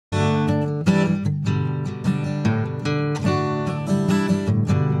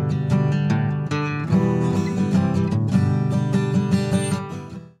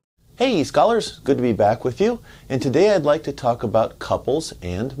Hey scholars, good to be back with you, and today I'd like to talk about couples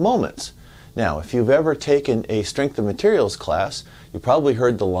and moments. Now, if you've ever taken a strength of materials class, you probably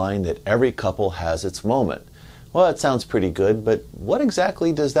heard the line that every couple has its moment. Well, that sounds pretty good, but what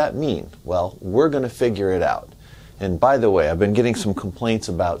exactly does that mean? Well, we're going to figure it out. And by the way, I've been getting some complaints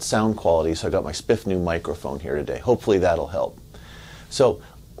about sound quality, so I got my spiff new microphone here today. Hopefully that'll help. So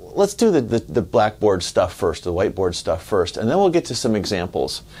let's do the blackboard stuff first, the whiteboard stuff first, and then we'll get to some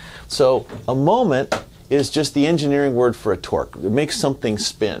examples. So a moment is just the engineering word for a torque. It makes something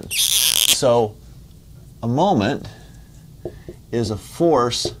spin. So a moment is a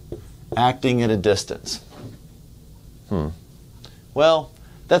force acting at a distance. Well,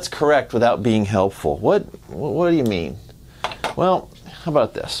 that's correct without being helpful. What do you mean? Well, how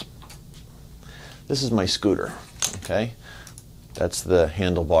about this? This is my scooter, okay? That's the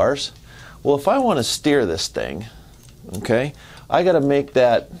handlebars. Well, if I want to steer this thing, okay, I got to make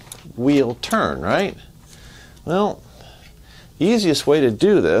that wheel turn, right? Well, the easiest way to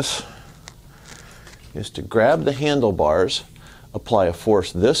do this is to grab the handlebars, apply a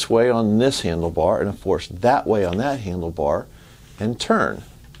force this way on this handlebar and a force that way on that handlebar, and turn.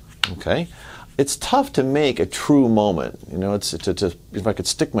 Okay? It's tough to make a true moment. You know, if I could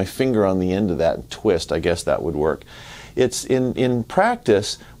stick my finger on the end of that and twist, I guess that would work. It's in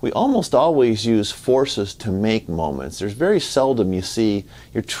practice, we almost always use forces to make moments. There's very seldom you see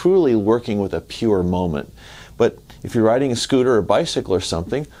you're truly working with a pure moment. But if you're riding a scooter or bicycle or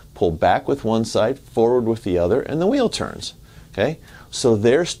something, pull back with one side, forward with the other, and the wheel turns. Okay? So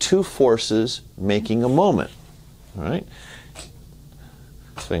there's two forces making a moment. All right?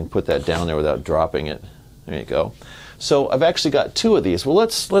 So I can put that down there without dropping it. There you go. So I've actually got two of these. Well,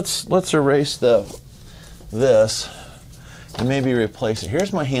 let's erase this and maybe replace it.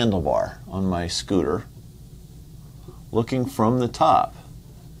 Here's my handlebar on my scooter looking from the top.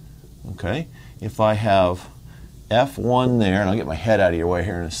 Okay? If I have F1 there, and I'll get my head out of your way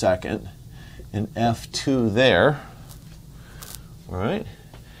here in a second, and F2 there, all right?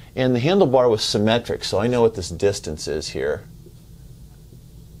 And the handlebar was symmetric, so I know what this distance is here.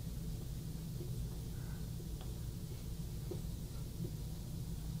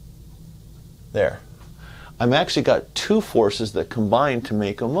 There. I've actually got two forces that combine to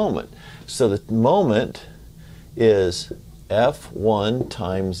make a moment. So the moment is F1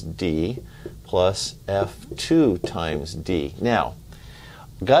 times D plus F2 times D. Now,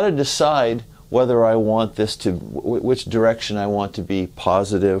 I've got to decide whether I want this to, which direction I want to be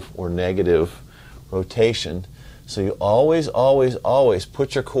positive or negative rotation. So you always, always, always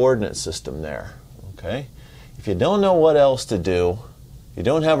put your coordinate system there. Okay? If you don't know what else to do, you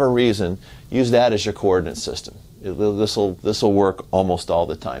don't have a reason, use that as your coordinate system. This will work almost all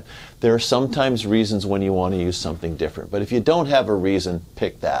the time. There are sometimes reasons when you want to use something different, but if you don't have a reason,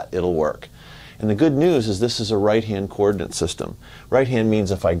 pick that. It'll work. And the good news is this is a right-hand coordinate system. Right hand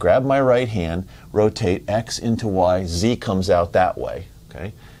means if I grab my right hand, rotate X into Y, Z comes out that way.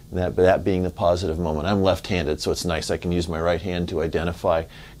 Okay? And that being the positive moment. I'm left-handed, so it's nice. I can use my right hand to identify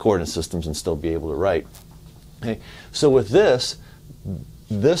coordinate systems and still be able to write. Okay? So with this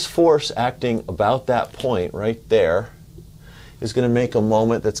force acting about that point right there is going to make a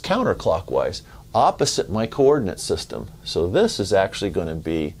moment that's counterclockwise, opposite my coordinate system. So this is actually going to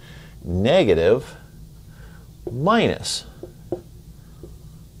be negative minus. All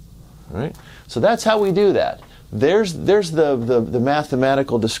right? So that's how we do that. There's the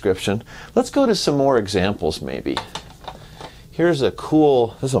mathematical description. Let's go to some more examples maybe. Here's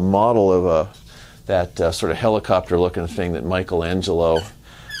a model of that sort of helicopter looking thing that Michelangelo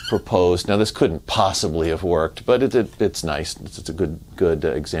proposed. Now this couldn't possibly have worked, but it's nice. It's a good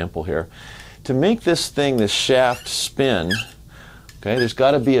example here. To make this thing, this shaft, spin, okay, there's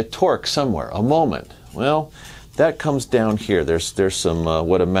got to be a torque somewhere, a moment. Well, that comes down here. There's some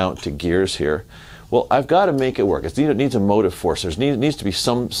what amount to gears here. Well, I've got to make it work. It needs a motive force. There needs to be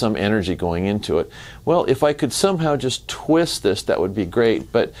some energy going into it. Well, if I could somehow just twist this, that would be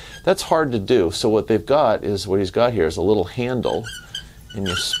great, but that's hard to do. So what he's got here is a little handle, and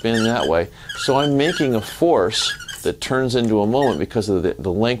you spin that way. So I'm making a force that turns into a moment because of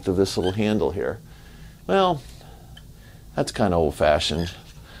the length of this little handle here. Well, that's kind of old-fashioned.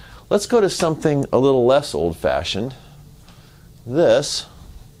 Let's go to something a little less old-fashioned. This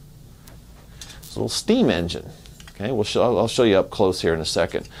little steam engine. Okay, I'll show you up close here in a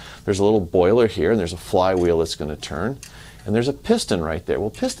second. There's a little boiler here, and there's a flywheel that's going to turn, and there's a piston right there. Well,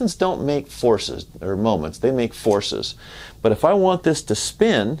 pistons don't make forces or moments; they make forces. But if I want this to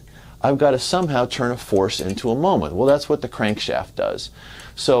spin, I've got to somehow turn a force into a moment. Well, that's what the crankshaft does.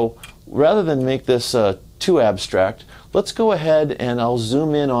 So rather than make this too abstract. Let's go ahead and I'll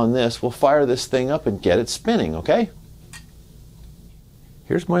zoom in on this. We'll fire this thing up and get it spinning, okay?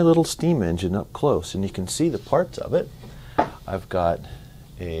 Here's my little steam engine up close, and you can see the parts of it. I've got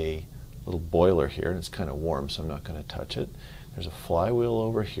a little boiler here, and it's kind of warm, so I'm not going to touch it. There's a flywheel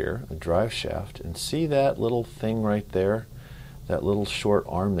over here, a drive shaft, and see that little thing right there? That little short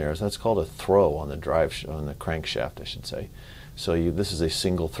arm there, that's called a throw on the crankshaft, I should say. So this is a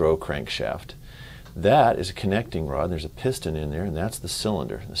single throw crankshaft. That is a connecting rod. There's a piston in there, and that's the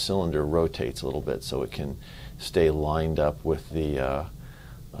cylinder. The cylinder rotates a little bit so it can stay lined up with the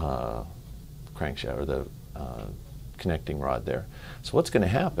crankshaft, or the connecting rod there. So what's going to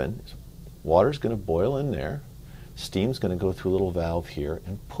happen is water's going to boil in there, steam's going to go through a little valve here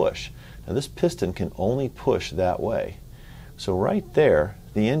and push. Now this piston can only push that way. So right there,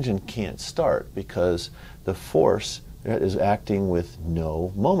 the engine can't start because the force is acting with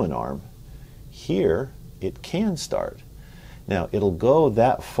no moment arm. Here, it can start. Now, it'll go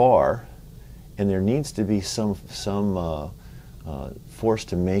that far, and there needs to be some force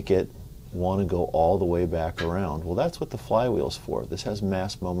to make it want to go all the way back around. Well, that's what the flywheel's for. This has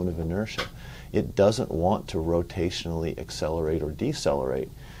mass moment of inertia. It doesn't want to rotationally accelerate or decelerate.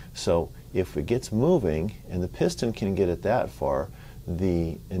 So if it gets moving and the piston can get it that far,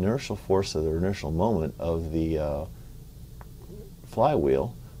 the inertial force of the inertial moment of the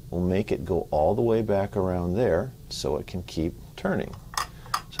flywheel will make it go all the way back around there so it can keep turning.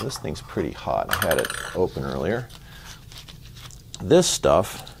 So this thing's pretty hot. I had it open earlier. This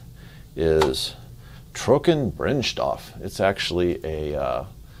stuff is Trockenbrennstoff. It's actually a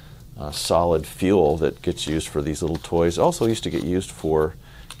solid fuel that gets used for these little toys. Also used to get used for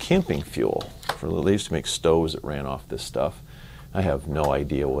camping fuel. They used to make stoves that ran off this stuff. I have no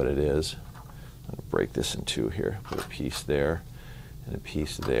idea what it is. I'm going to break this in two here. Put a piece there and a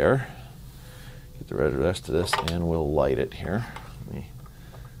piece there. Get the rest of this and we'll light it here. Let me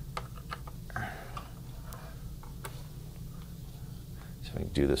see if I can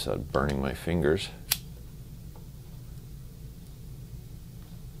do this without burning my fingers.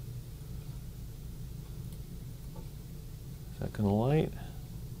 Is that going to light?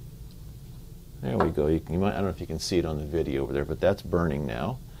 There we go. You might, I don't know if you can see it on the video over there, but that's burning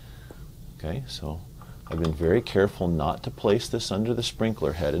now. Okay, so I've been very careful not to place this under the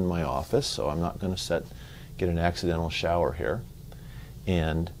sprinkler head in my office, so I'm not going to get an accidental shower here.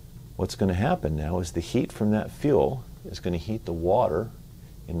 And what's going to happen now is the heat from that fuel is going to heat the water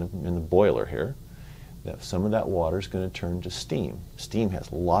in the boiler here. Some of that water is going to turn to steam. Steam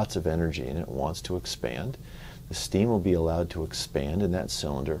has lots of energy and it wants to expand. The steam will be allowed to expand in that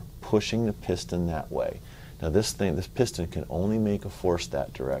cylinder, pushing the piston that way. Now this piston can only make a force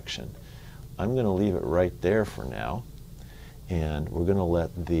that direction. I'm going to leave it right there for now, and we're going to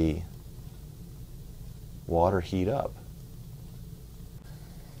let the water heat up.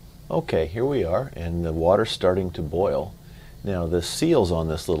 Okay, here we are, and the water's starting to boil. Now the seals on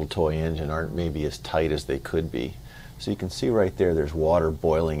this little toy engine aren't maybe as tight as they could be. So you can see right there, there's water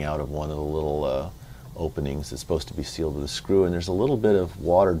boiling out of one of the little openings that's supposed to be sealed with a screw, and there's a little bit of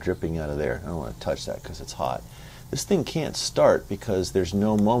water dripping out of there. I don't want to touch that because it's hot. This thing can't start because there's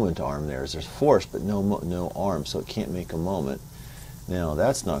no moment arm there. There's force but no arm, so it can't make a moment. Now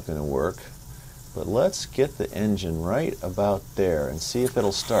that's not going to work, but let's get the engine right about there and see if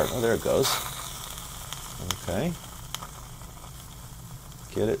it'll start. Oh, there it goes. Okay.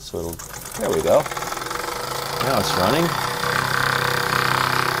 Get it so it'll, there we go. Now it's running.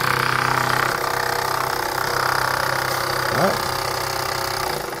 All right.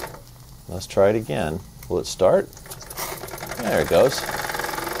 Let's try it again. Will it start? There it goes.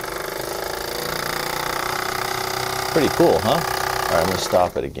 Pretty cool, huh? All right, I'm going to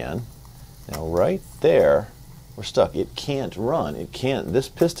stop it again. Now right there, we're stuck. It can't run. It can't. This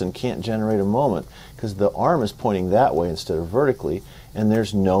piston can't generate a moment because the arm is pointing that way instead of vertically, and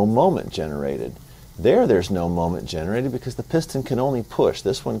there's no moment generated. There's no moment generated because the piston can only push.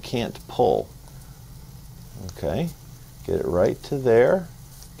 This one can't pull. Okay, get it right to there.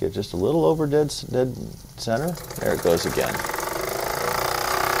 Get just a little over dead center. There it goes again.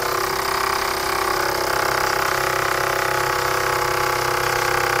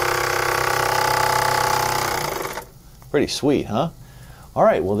 Pretty sweet, huh? All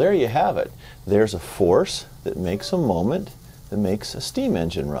right, well there you have it. There's a force that makes a moment that makes a steam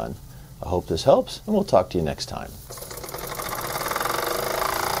engine run. I hope this helps, and we'll talk to you next time.